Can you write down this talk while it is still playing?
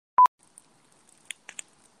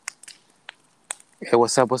Hey,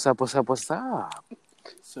 what's up? What's up? What's up? What's up?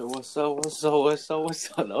 So what's up?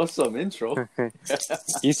 That was some intro.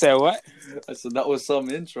 You said what? I said that was some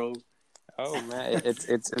intro. Oh man,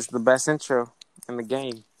 it's the best intro in the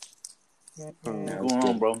game. What's I'm going just on,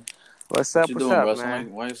 kidding. bro? What's What up? you What's doing, up, bro?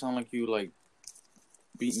 man? Why you sound like you like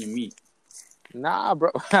beating your meat? Nah,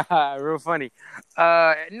 bro. Real funny.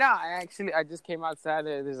 Nah. I just came outside.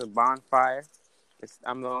 There's a bonfire.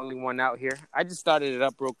 I'm the only one out here. I just started it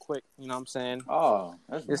up real quick. You know what I'm saying? Oh,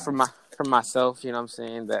 that's Just nice. for myself. You know what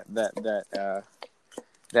I'm saying?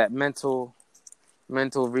 That mental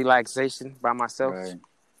relaxation by myself. Right.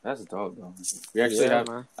 That's dope, though. We actually Yeah, have.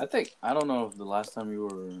 man. I don't know if the last time you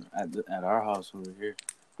were at our house over here,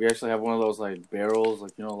 we actually have one of those like barrels,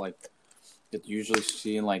 like like that you usually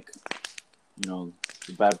see in like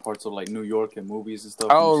the bad parts of like New York and movies and stuff.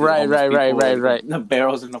 When you Oh, see the right, homeless right, right, people right, like right, the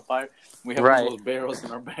barrels in the fire. We have one of right. those barrels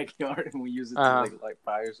in our backyard and we use it to Uh, like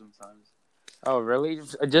fire sometimes. Oh, really?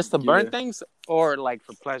 Just to burn Yeah, things or like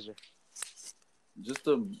for pleasure? just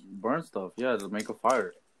to burn stuff. Yeah, to make a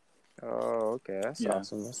fire. Oh, okay. That's Yeah,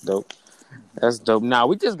 awesome. That's dope. That's dope. Now,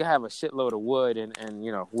 we just have a shitload of wood and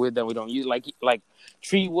wood that we don't use, like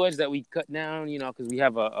tree woods that we cut down, because we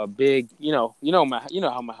have a big, how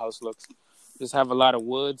my house looks. Just have a lot of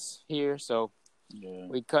woods here, so yeah.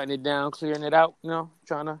 we cutting it down, clearing it out,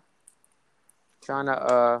 trying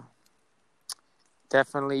to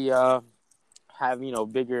definitely have, a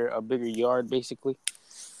bigger yard basically.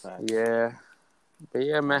 Facts. Yeah. But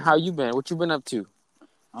yeah, man, Oh, how you been? What you been up to?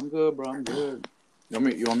 I'm good, bro. I'm good. You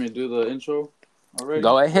want me to do the intro already,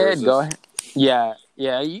 Go or is ahead. Go this? ahead.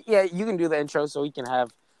 Yeah. You can do the intro so we can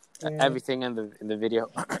have everything in the video.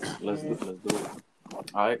 Let's do it. All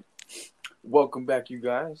right. Welcome back, you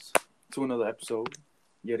guys, to another episode,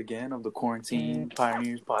 yet again, of the Quarantine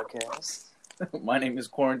Pioneers podcast. My name is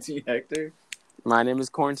Quarantine Hector. My name is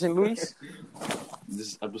Quarantine Luis. This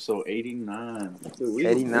is episode 89. Dude,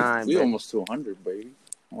 89, we baby. almost to 100, baby.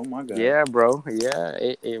 Oh my god. Yeah, bro.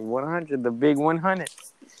 Yeah, 100, the big 100.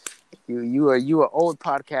 You are old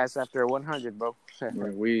podcast after 100, bro.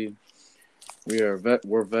 We're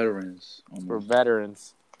veterans We're almost.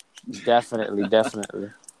 veterans. Definitely,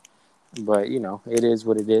 definitely. But it is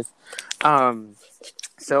what it is.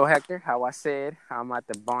 So Hector, how I said, I'm at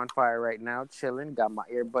the bonfire right now, chilling. Got my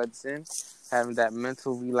earbuds in, having that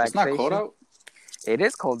mental It's not cold relaxation. out. It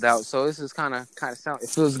is cold out, so this is kind of sound. It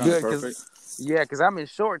feels Kind of good perfect. because I'm in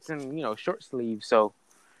shorts and short sleeves, so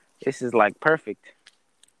this is like perfect.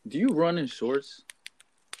 Do you run in shorts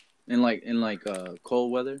in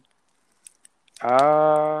cold weather?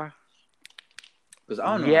 Uh, Because I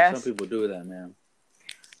don't know how some yes, people do that, man.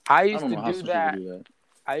 I I used don't to know how do some people that. do that.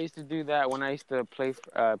 I used to do that when I used to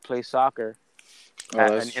play soccer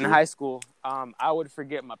Oh, that's in true. high school. I would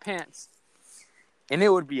forget my pants, and it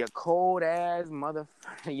would be a cold ass mother.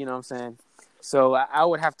 You know what I'm saying? So I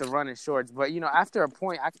would have to run in shorts, but after a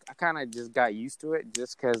point, I kind of just got used to it,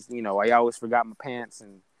 just because I always forgot my pants,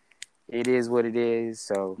 and it is what it is.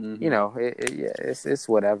 So Mm-hmm. yeah, it's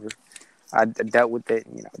whatever. I dealt with it,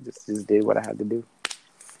 just did what I had to do.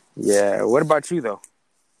 Yeah. What about you though?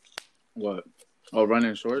 What? Oh,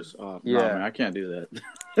 running shorts? No, man, Yeah. I can't do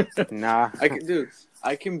that. Nah.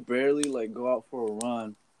 I can barely like go out for a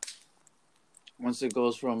run once it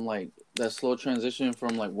goes from like that slow transition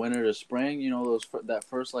from like winter to spring. That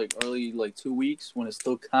first like early like 2 weeks when it's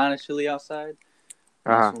still kind of chilly outside,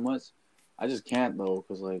 not Uh-huh. so much. I just can't though,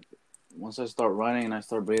 cause like once I start running and I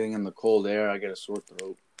start breathing in the cold air, I get a sore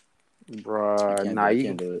throat. Bruh, nah, I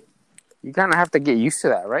can't do it. you kind of have to get used to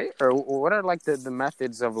that, right? Or what are like the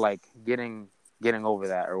methods of like getting over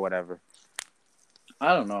that or whatever?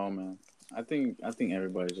 I don't know, man. I think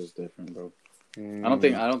everybody's just different, bro. Mm, I don't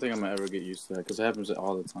think I'm gonna ever get used to that because it happens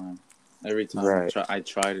all the time. Every time right, I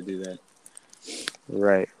try to do that.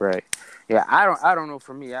 right. Yeah, I don't know.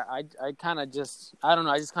 For me, I kind of just I don't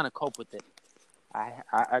know. I just kind of cope with it.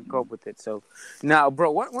 I cope with it. So now,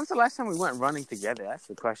 bro, when's the last time we went running together? That's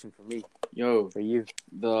the question for me. Yo, For you.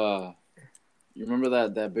 the you remember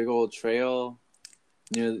that big old trail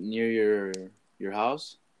near your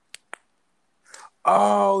house?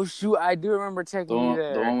 Oh shoot, I do remember taking you The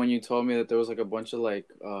one there. when you told me that there was like a bunch of like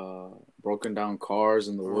broken down cars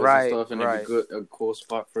in the woods and Right, stuff, and it'd be right, a cool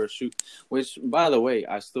spot for a shoot. Which, by the way,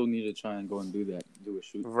 I still need to try and go and do a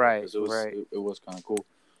shoot there right, because right. it was kind of cool.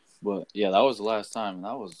 But yeah, that was the last time, and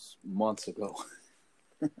that was months ago.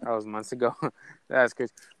 That was months ago. That's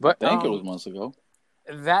crazy. I But think it was months ago.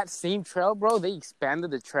 that same trail, bro, they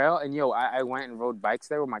expanded the trail, and I went and rode bikes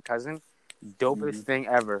there with my cousin. Dopest Hmm. thing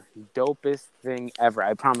ever. Dopest thing ever.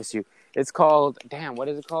 I promise you. It's called. Damn, what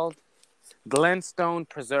is it called? Glenstone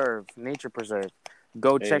Preserve, Nature Preserve.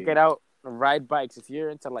 Go check Hey, it out. ride bikes. If you're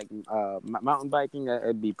into like mountain biking,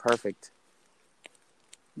 it'd be perfect.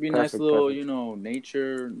 Be a nice Perfect, little,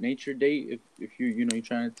 perfect. nature date if you're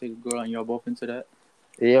trying to take a girl and y'all both into that.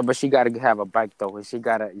 Yeah, but she gotta have a bike though. And she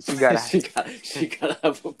gotta. she gotta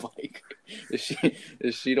have a bike.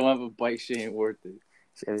 If she don't have a bike, she ain't worth it.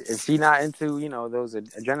 If she not into those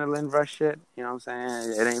adrenaline rush shit, you know what I'm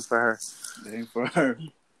saying? It ain't for her. It ain't for her.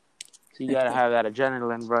 She gotta have that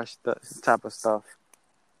adrenaline rush type of stuff.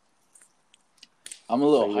 I'm a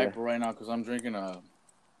little But yeah, hyper right now because I'm drinking a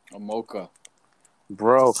mocha.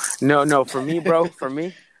 bro. No. For me, bro. For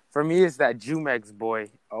me, it's that Jumex boy.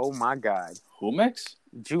 Oh my god, Humex?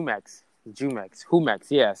 Jumex. Humex.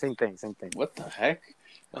 Yeah, same thing. What the heck?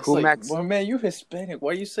 That's like, Humex, well, man, you Hispanic.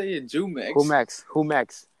 Why you saying Jumex? Humex,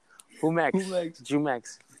 Humex.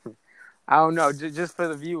 Jumex. I don't know. Just for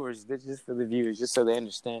the viewers, just so they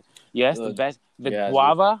understand. Yes, the Uh, best. The yeah.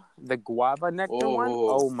 guava nectar one.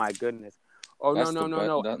 Oh, Oh my goodness. Oh no that's no the no best.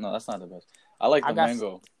 no. No, that's not the best. I like I the got.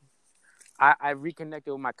 mango. I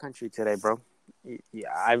reconnected with my country today, bro. Yeah,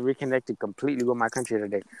 I reconnected completely with my country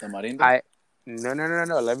today. Tamarindo? I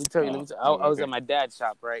no. Let me tell you. Oh, I was okay. at my dad's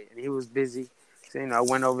shop, right, and he was busy. So I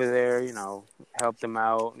went over there. Helped him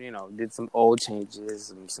out. Did some oil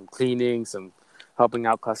changes, some cleaning, some helping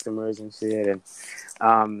out customers and shit,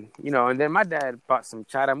 and then my dad bought some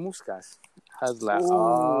charamuscas. I was like,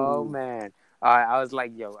 oh Oh, man. I was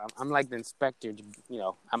like, yo, I'm like the inspector.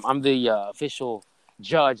 I'm the official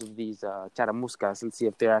judge of these charamuscas. Let's see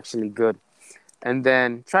if they're actually good. And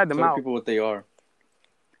then tried them tell the out. people what they are.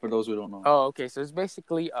 For those who don't know, Oh, okay. So it's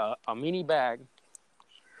basically a mini bag,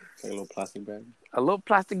 it's like a little plastic bag. a little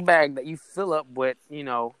plastic bag that you fill up with,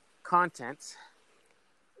 contents.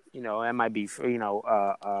 It might be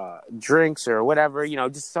for, drinks or whatever,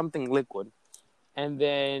 just something liquid. And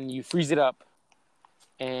then you freeze it up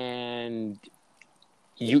and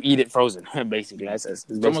you eat it frozen, basically. That's It's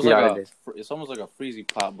almost basically like all it is. it's almost like a freezy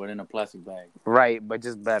pop, but in a plastic bag. Right, but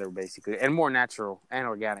just better, basically. And more natural and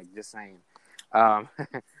organic, just saying. Um,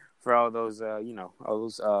 for all those, all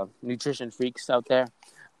those nutrition freaks out there.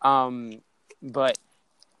 But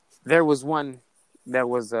there was one that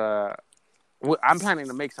was, I'm planning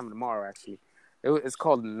to make some tomorrow, actually. It's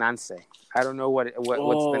called Nanse. I don't know what's the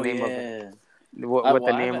Oh name of it. yeah. What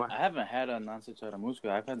the Well, name? I haven't had a nance charamusca.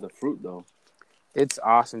 I've had the fruit though. It's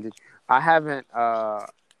awesome, dude. I haven't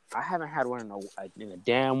had one in a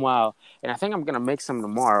damn while, and I think I'm gonna make some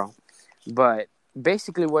tomorrow. But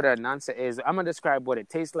basically, what a nansa is, I'm gonna describe what it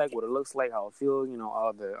tastes like, what it looks like, how it feels,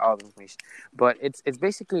 all the information. But it's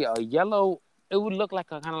basically a yellow. It would look like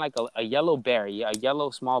a kind of like a yellow berry, a yellow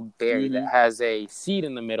small berry that Mm-hmm. has a seed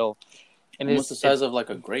in the middle, and Almost the it's size of like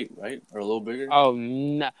a grape, right? Or a little bigger. oh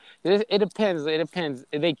no, it depends. It depends.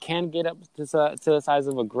 They can get up to the size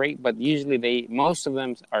of a grape, but usually most of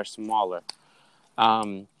them are smaller.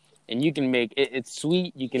 And you can make it. It's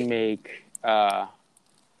sweet. You can make.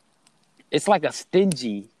 It's like a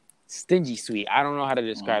stingy sweet. I don't know how to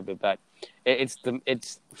describe it, but it's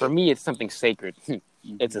for me. It's something sacred.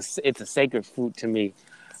 It's a sacred fruit to me.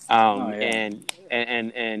 Oh yeah.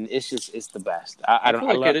 And it's the best. I don't feel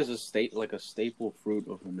I like love. it is a staple fruit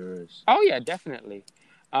of Honduras. Oh yeah, definitely.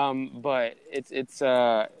 But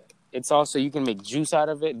it's also you can make juice out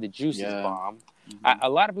of it. The juice is Yeah. bomb. Mm-hmm. A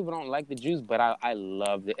lot of people don't like the juice, but I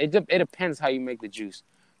love it. It depends how you make the juice.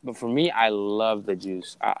 But for me, I love the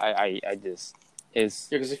juice. I just it's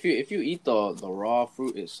Yeah, because if you eat the raw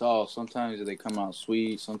fruit itself, sometimes they come out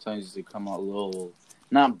sweet. Sometimes they come out a little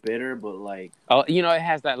not bitter, but like oh it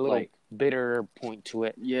has that little like bitter point to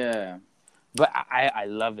it. yeah. But I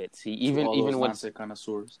love it. See, To all those even when nance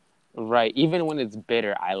connoisseurs. right, even when it's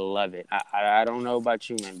bitter, I love it. I don't know about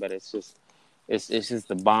you, man, but it's just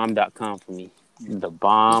the bomb.com for me. The It's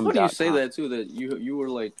funny you say bomb.com. that too. That you were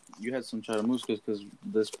like you had some charamuscas because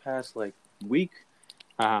this past like week,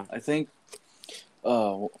 Uh-huh. I think,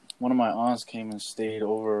 one of my aunts came and stayed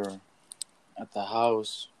over at the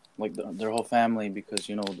house, like their whole family, because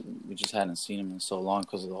we just hadn't seen them in so long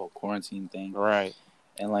because of the whole quarantine thing, Right.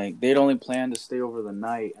 and like they'd only planned to stay over the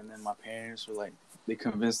night, and then my parents were like they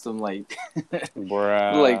convinced them like like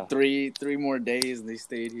Bruh. three more days, and they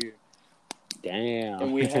stayed here. Damn.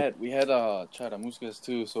 And we had charamuscas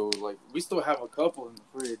too, so like we still have a couple in the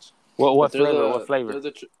fridge. What But they're flavor? What the flavor?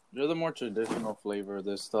 they're the more traditional flavor.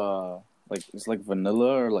 This like it's like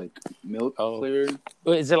vanilla or like milk Oh. flavored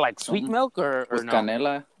Is it like sweet something milk or with no?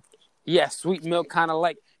 canela. Yeah, sweet milk kind of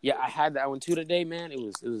like. Yeah, I had that one too today, man. It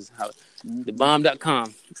was how Mm-hmm. the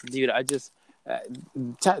bomb.com. Dude, I just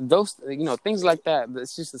those things like that.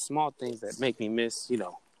 It's just the small things that make me miss,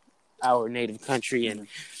 our native country, and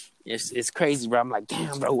it's crazy, bro. I'm like,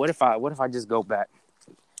 damn, bro. What if I just go back?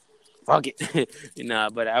 fuck it.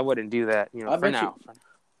 But I wouldn't do that. I For bet you now.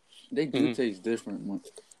 they do taste different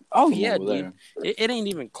Oh from yeah, over dude. there. It ain't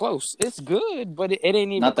even close. It's good, but it ain't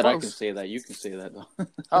even Not that I can close. say that. You can say that though.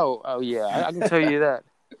 Oh yeah. I can tell you that.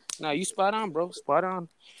 No, you spot on, bro. Spot on.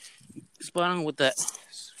 Spot on with that.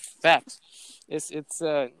 Facts. It's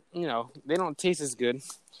they don't taste as good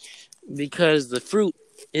because the fruit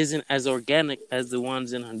isn't as organic as the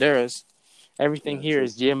ones in Honduras. Everything Yeah, here true.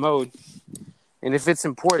 is GMO'd, and if it's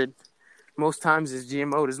imported, most times it's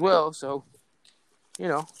GMO'd as well. So you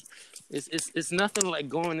know, it's nothing like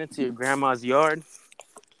going into your grandma's yard,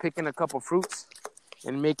 picking a couple fruits,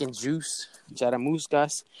 and making juice,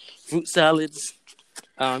 charamuscas, fruit salads.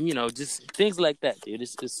 Just things like that, dude. Yeah,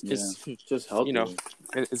 It's just you know,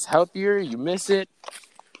 healthier. it's healthier. You miss it.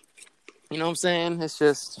 You know what I'm saying?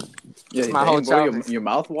 Yeah, It's my whole dang, bro, childhood. your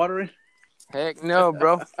mouth watering. Heck no,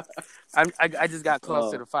 bro. I just got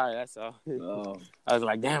close to Oh, the fire. That's all. oh, I was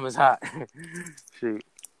like, damn, it's hot. Shoot,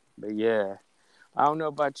 but yeah, I don't know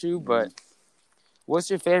about you, yeah. but what's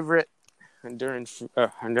your favorite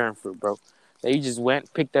Honduran fruit, bro? That you just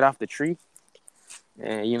went, picked it off the tree,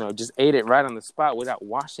 and just ate it right on the spot without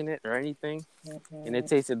washing it or anything, and it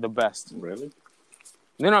tasted the best. Really?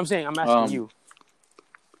 You know what I'm saying? I'm asking you.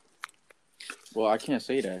 Well, I can't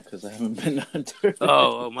say that because I haven't been under.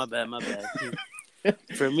 Oh, my bad.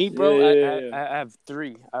 For me, bro, Yeah. I have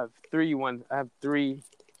three. I have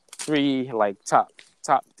three like top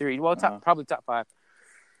three. Well, probably top five.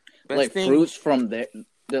 Best Like thing. fruits from there,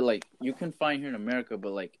 that like you can find here in America,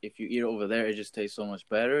 but like if you eat it over there, it just tastes so much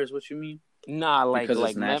better. Is what you mean? Nah, Because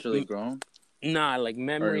it's naturally grown like or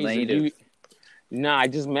memories of native. you. Nah,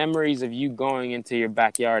 just memories of you going into your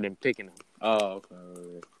backyard and picking them. Oh, okay.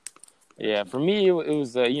 Yeah, for me, it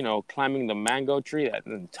was climbing the mango tree, that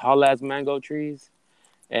tall ass mango trees,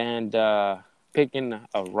 and picking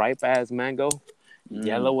a ripe ass mango,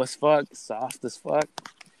 yellow as fuck, soft as fuck.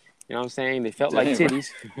 You know what I'm saying? They felt like Dang, titties.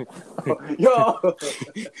 Yo.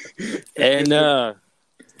 And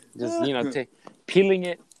just peeling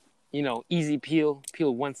it, easy peel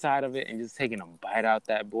one side of it, and just taking a bite out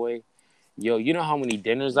that boy. Yo, you know how many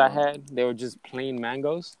dinners I had? They were just plain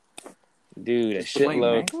mangoes, dude. Just A plain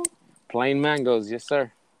shitload. mango? Plain mangoes, yes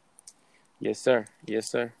sir, yes sir, yes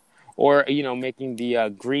sir. Or making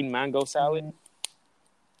the green mango salad.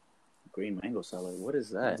 Green mango salad. What is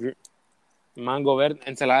that? Mango verde,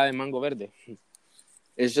 ensalada de mango verde.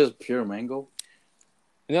 It's just pure mango.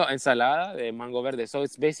 No, ensalada de mango verde. So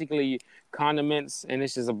it's basically condiments, and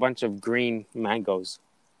it's just a bunch of green mangoes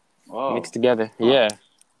mixed together. Huh. Yeah.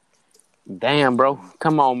 Damn, bro.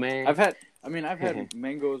 Come on, man. I've had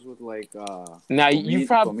mangoes with like now you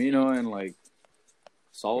probably comino and like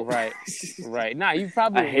salt. Right. Now you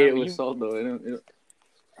probably I hate it with salt though.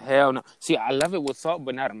 Hell no. See, I love it with salt,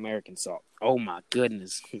 but not American salt. Oh my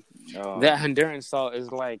goodness. That Honduran salt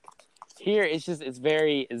is like here. It's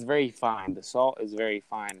very fine. The salt is very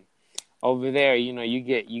fine. Over there, you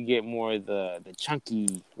get more of the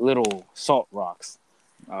chunky little salt rocks.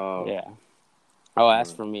 Oh yeah. Oh,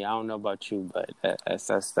 that's for me. I don't know about you, but that's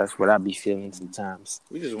what I be feeling sometimes.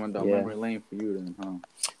 We just went down memory lane for you then, huh?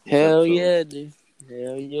 Hell yeah, dude.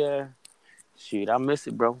 Hell yeah. Shoot, I miss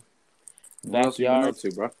it, bro. What else you been up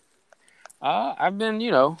to, bro? I've been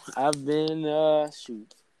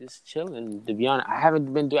just chilling. To be honest,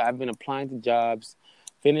 I've been applying to jobs.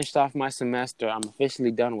 Finished off my semester. I'm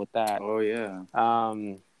officially done with that. Oh yeah.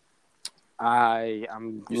 I'm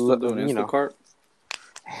You still doing Instacart?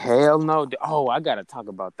 Hell no. Oh, I gotta talk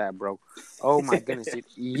about that, bro. Oh my goodness,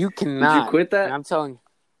 you cannot. Did you quit that? And I'm telling you,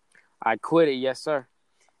 I quit it. Yes, sir.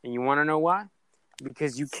 And you want to know why?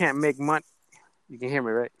 Because you can't make money. You can hear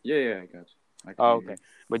me, right? Yeah, I got you. Okay.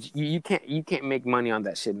 But you can't make money on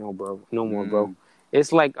that shit, no more, bro.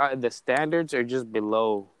 It's like the standards are just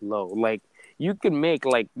below low. Like you could make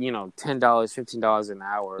like $10, $15 an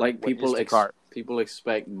hour. Like people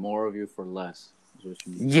expect more of you for less.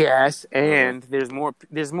 Yes, and there's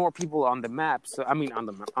more people on the map. So I mean on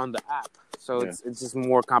the app. So it's just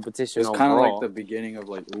more competition. It's kind of like the beginning of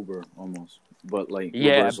like Uber almost, but like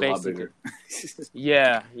Uber is a lot bigger.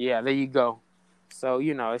 yeah. There you go. So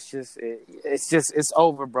it's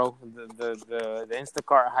over, bro. The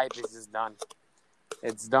Instacart hype is just done.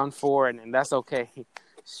 It's done for, and that's okay.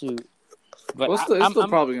 Shoot. But it's still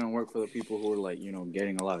probably gonna work for the people who are like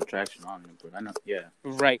getting a lot of traction on it. But I know, yeah.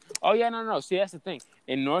 Right. Oh yeah, no. See, that's the thing.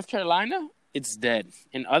 In North Carolina, it's dead.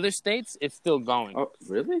 In other states, it's still going. Oh,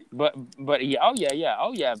 really? But yeah.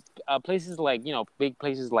 Oh yeah. Places like big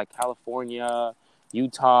places like California,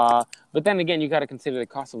 Utah. But then again, you got to consider the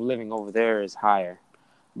cost of living over there is higher.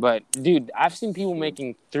 But dude, I've seen people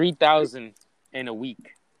making $3,000 in a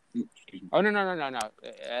week. Oh no.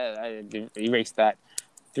 Erase that.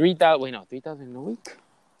 3,000. Wait, no, 3,000 in a week.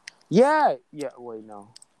 Yeah. Wait, no.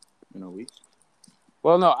 in a week.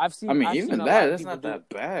 Well, no. I mean, I've seen even a lot that, of that's people not do. that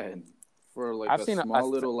bad for like I've a seen small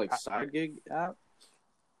little like side gig app.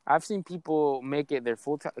 I've seen people make it their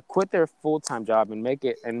full time, quit their full time job and make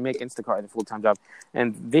Instacart their full time job,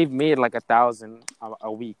 and they've made like 1,000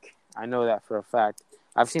 a week. I know that for a fact.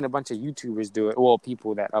 I've seen a bunch of YouTubers do it. Well,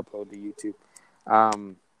 people that upload to YouTube,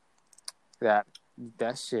 um, that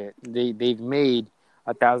shit. They've made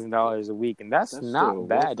 $1,000 a week, and that's Still, not what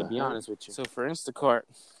bad to the be heck? honest with you. So for Instacart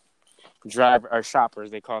driver or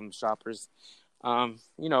shoppers, they call them shoppers. At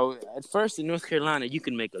first in North Carolina, you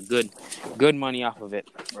can make a good money off of it.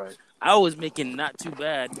 Right. I was making not too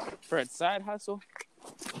bad for a side hustle.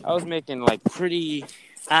 I was making like pretty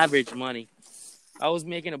average money. I was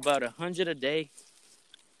making about 100 a day.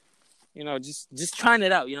 Just trying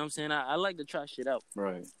it out. You know what I'm saying? I like to try shit out.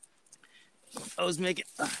 Right. I was making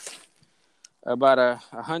about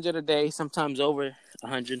 100 a day, sometimes over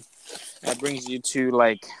 100. That brings you to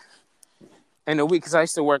like in a week, because I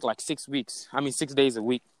used to work like 6 days a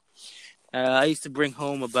week. I used to bring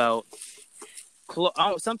home about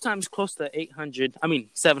sometimes close to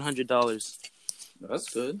 $700 That's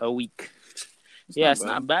good. a week. It's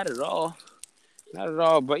not bad at all. Not at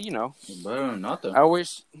all, but better than nothing. I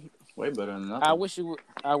wish. Way better than nothing.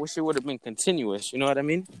 I wish it would have been continuous. You know what I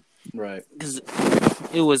mean? Right. Because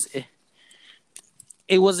it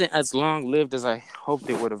wasn't as long lived as I hoped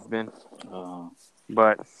it would have been.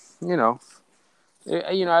 But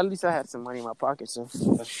at least I had some money in my pocket. So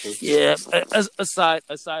that's true. Yeah.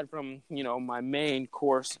 Aside from my main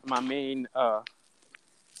course, my main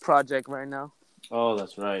project right now. Oh,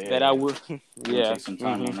 that's right. That I will. Take some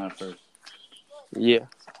time on that first. Yeah.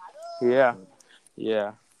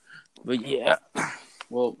 But yeah.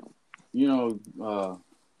 Well,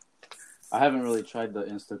 I haven't really tried the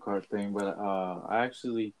Instacart thing, but I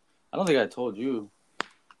don't think I told you.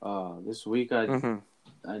 This week I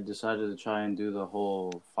decided to try and do the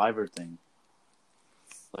whole Fiverr thing.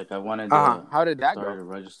 Like I wanted to how did that start go? to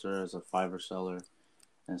register as a Fiverr seller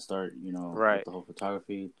and start, right. with the whole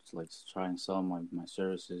photography, like try and sell my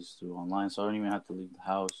services through online, so I don't even have to leave the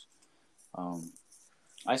house.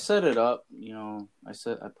 I set it up, I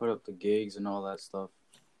put up the gigs and all that stuff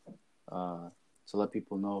to let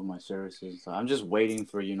people know my services. I'm just waiting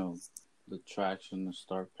for, the traction to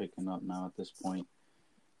start picking up now at this point.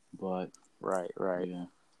 But right. Yeah.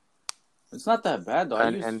 It's not that bad though. I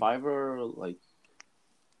used Fiverr like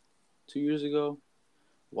 2 years ago,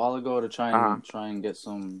 a while ago, to try and get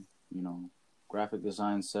some, graphic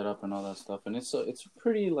design set up and all that stuff. And it's a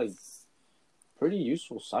pretty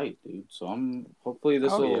useful site, dude. So hopefully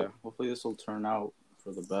this will turn out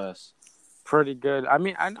for the best. Pretty good. I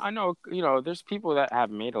mean, I know, there's people that have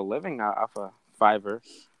made a living off of Fiverr,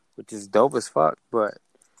 which is dope as fuck. But,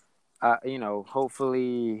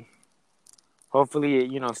 hopefully,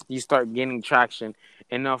 you start gaining traction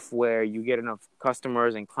enough where you get enough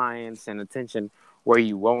customers and clients and attention where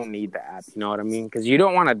you won't need the app. You know what I mean? Because you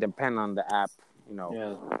don't want to depend on the app,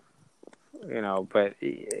 Yeah. But,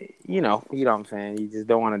 you know what I'm saying? You just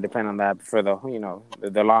don't want to depend on that for the,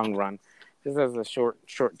 the long run. Just as a short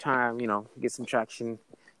time, get some traction,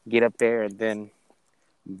 get up there, and then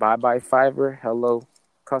bye-bye Fiverr. Hello,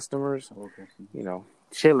 customers. Okay.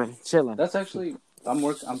 Chilling. That's actually, I'm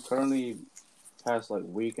currently past like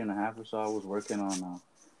week and a half or so. I was working on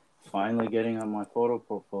finally getting on my photo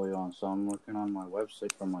portfolio on. So I'm working on my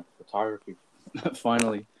website for my photography.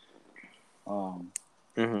 Finally. So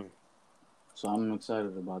I'm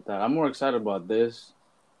excited about that. I'm more excited about the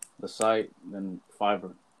site, than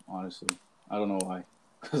Fiverr, honestly. I don't know why.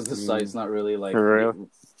 Because the site's not really like... For real?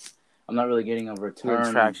 I'm not really getting a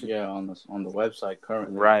return on the website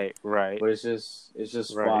currently. Right. But it's just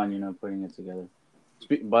fun, putting it together.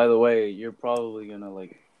 By the way, you're probably going to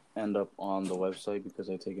end up on the website because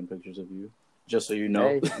I've taken pictures of you. Just so you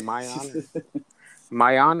know. Hey, my honor.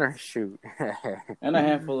 My honor, shoot. And a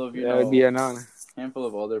handful of, that would be an honor. Handful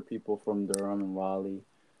of other people from Durham and Raleigh,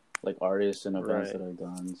 like artists and events that I've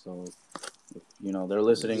done. So, if, they're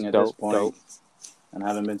listening at this point and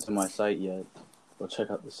haven't been to my site yet, go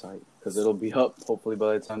check out the site because it'll be up hopefully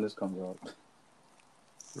by the time this comes out.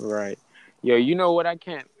 Right. Yo, you know what I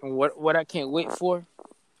can't wait for?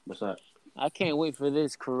 What's that? I can't wait for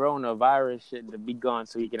this coronavirus shit to be gone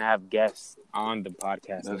so we can have guests on the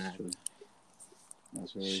podcast. That's true.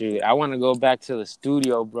 That's really true. I want to go back to the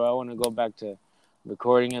studio, bro. I want to go back to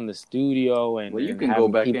recording in the studio and you can go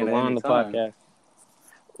back people in on the podcast.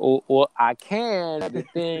 Well, I can. The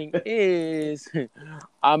thing is,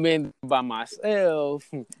 I'm in by myself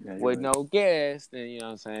Yeah, you're with right. no guests, and you know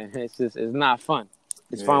what I'm saying. It's not fun.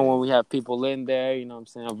 It's fun Yeah, when we have people in there. You know what I'm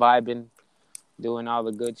saying, vibing, doing all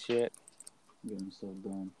the good shit. getting stuff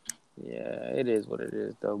done. Yeah, it is what it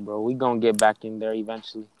is, though, bro. We gonna get back in there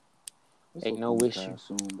eventually. This Ain't will no come issue. past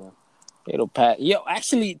soon, but It'll pass. Yo,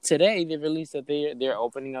 actually, today they released that they're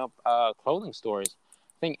opening up clothing stores.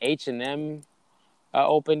 I think H&M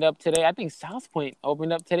opened up today. I think South Point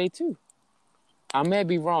opened up today too. I may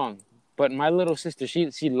be wrong, but my little sister,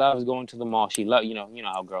 she loves going to the mall. She love you know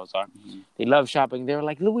how girls are. They love shopping. They were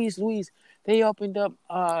like, Louise, they opened up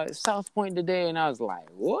South Point today, and I was like,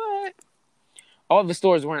 what? All the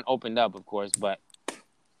stores weren't opened up, of course, but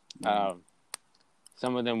um,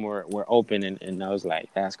 some of them were open, and I was like,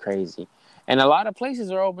 that's crazy. And a lot of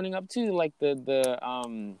places are opening up too, like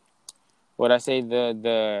the what I say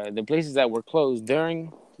the places that were closed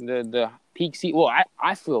during the peak season. Well,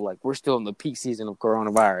 I feel like we're still in the peak season of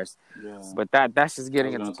coronavirus, yeah, but that's just I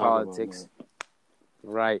getting was into gonna talk about politics,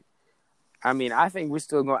 right? I mean, I think we're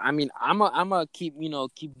still going. I mean, I'm a keep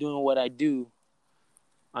doing what I do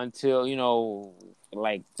until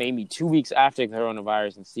like maybe 2 weeks after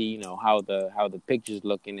coronavirus and see how the pictures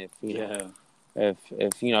look, and if that. Yeah,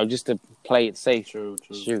 if just to play it safe. true.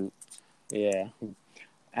 Shoot, yeah.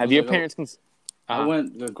 Have Cause your like parents? I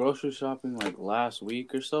went the grocery shopping like last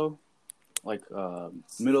week or so, like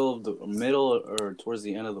middle or towards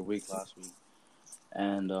the end of the week last week,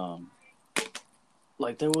 and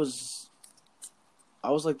like I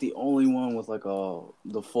was like the only one with like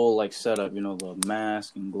the full like setup, the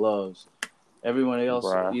mask and gloves. Everyone else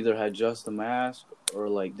Bruh. either had just the mask or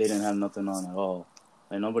like they didn't have nothing on at all.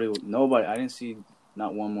 Like nobody. I didn't see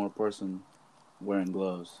not one more person wearing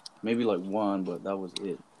gloves. Maybe like one, but that was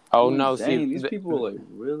it. Oh I'm like, no! See, dang, these people like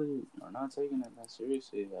really are not taking it that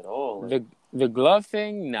seriously at all. Like, the glove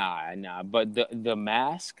thing, nah. But the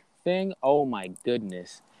mask thing, oh my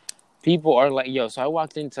goodness! People are like, yo. So I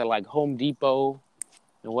walked into like Home Depot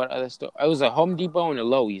and what other store? It was a Home Depot and a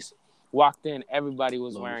Lowe's. Walked in, everybody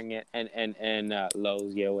was Lowe's. wearing it, and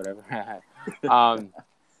Lowe's, yeah, whatever. um,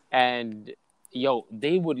 and yo,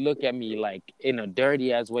 they would look at me like in a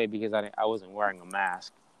dirty ass way because I wasn't wearing a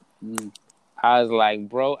mask. Mm. I was like,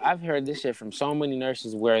 bro, I've heard this shit from so many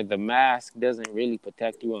nurses where the mask doesn't really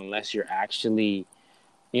protect you unless you're actually,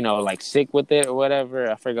 like sick with it or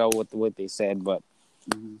whatever. I forgot what they said, but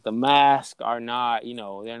Mm-hmm. the masks are not,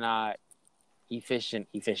 they're not efficient.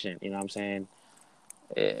 You know what I'm saying?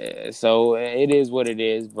 So it is what it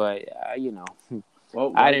is, but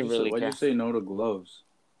Well, I didn't really why'd you care. say no to gloves?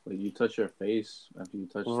 Like you touch your face after you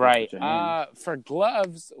touch stuff Right. with your hands. For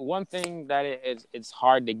gloves, one thing that it's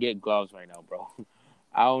hard to get gloves right now, bro.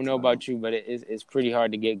 I don't know Wow. about you, but it's pretty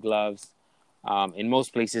hard to get gloves. In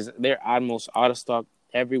most places, they're almost out of stock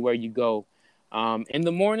everywhere you go. In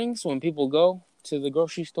the mornings when people go to the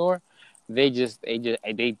grocery store, they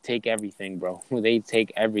take everything, bro. They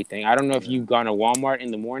take everything. I don't know if Yeah. you've gone to Walmart in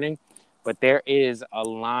the morning, but there is a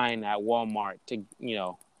line at Walmart to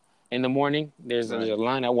in the morning. There's Right. a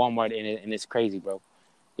line at Walmart and it's crazy, bro.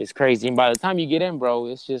 It's crazy. And by the time you get in, bro,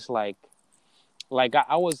 it's just like I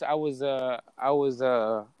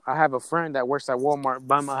have a friend that works at Walmart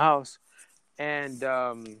by my house, and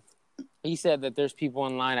he said that there's people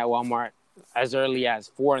in line at Walmart as early as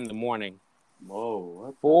 4 in the morning. Whoa.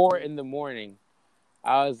 What the 4 in the morning.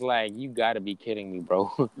 I was like, you gotta be kidding me,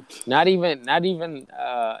 bro. not even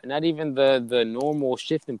the normal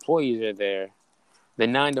shift employees are there. The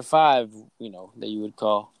 9 to 5, that you would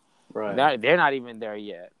call. Right. They're not even there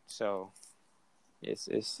yet. So it's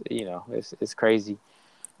crazy.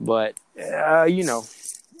 But you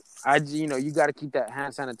got to keep that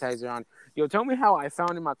hand sanitizer on. Yo, tell me how I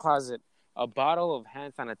found in my closet a bottle of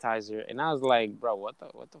hand sanitizer, and I was like, bro, what the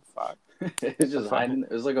fuck? It's just hiding.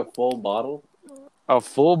 It's like a full bottle. A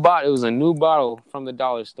full bottle. It was a new bottle from the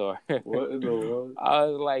dollar store. What in the world? I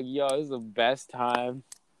was like, yo, this is the best time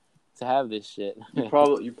to have this shit. You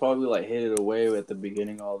probably like hid it away at the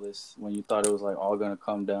beginning of all this when you thought it was like all gonna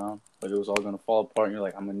come down, like it was all gonna fall apart, and you're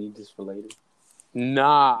like, I'm gonna need this for later.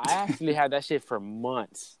 Nah, I actually had that shit for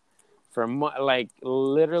months. Like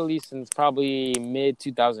literally since probably mid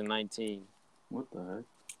 2019. What the heck?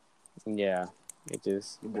 Yeah, it's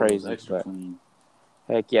just The boy was crazy. extra But clean.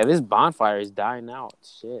 heck yeah, this bonfire is dying out.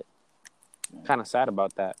 Shit, Yeah. kind of sad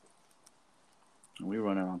about that. And we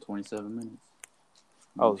running on 27 minutes.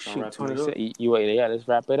 Oh shoot, 26. You wait, yeah, let's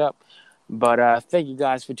wrap it up. But thank you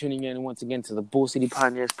guys for tuning in once again to the Bull City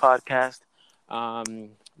Pioneers podcast.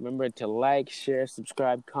 Remember to like, share,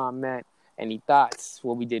 subscribe, comment. Any thoughts?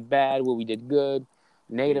 What we did bad, what we did good.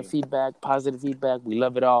 Negative feedback, positive feedback, we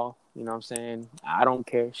love it all. You know what I'm saying? I don't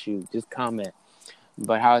care. Shoot, just comment.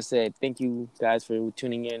 But how I said, thank you guys for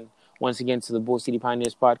tuning in once again to the Bull City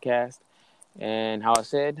Pioneers podcast. And how I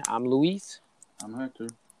said, I'm Luis. I'm Hector.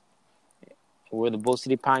 We're the Bull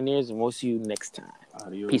City Pioneers, and we'll see you next time.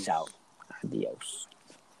 Adios. Peace out. Adios.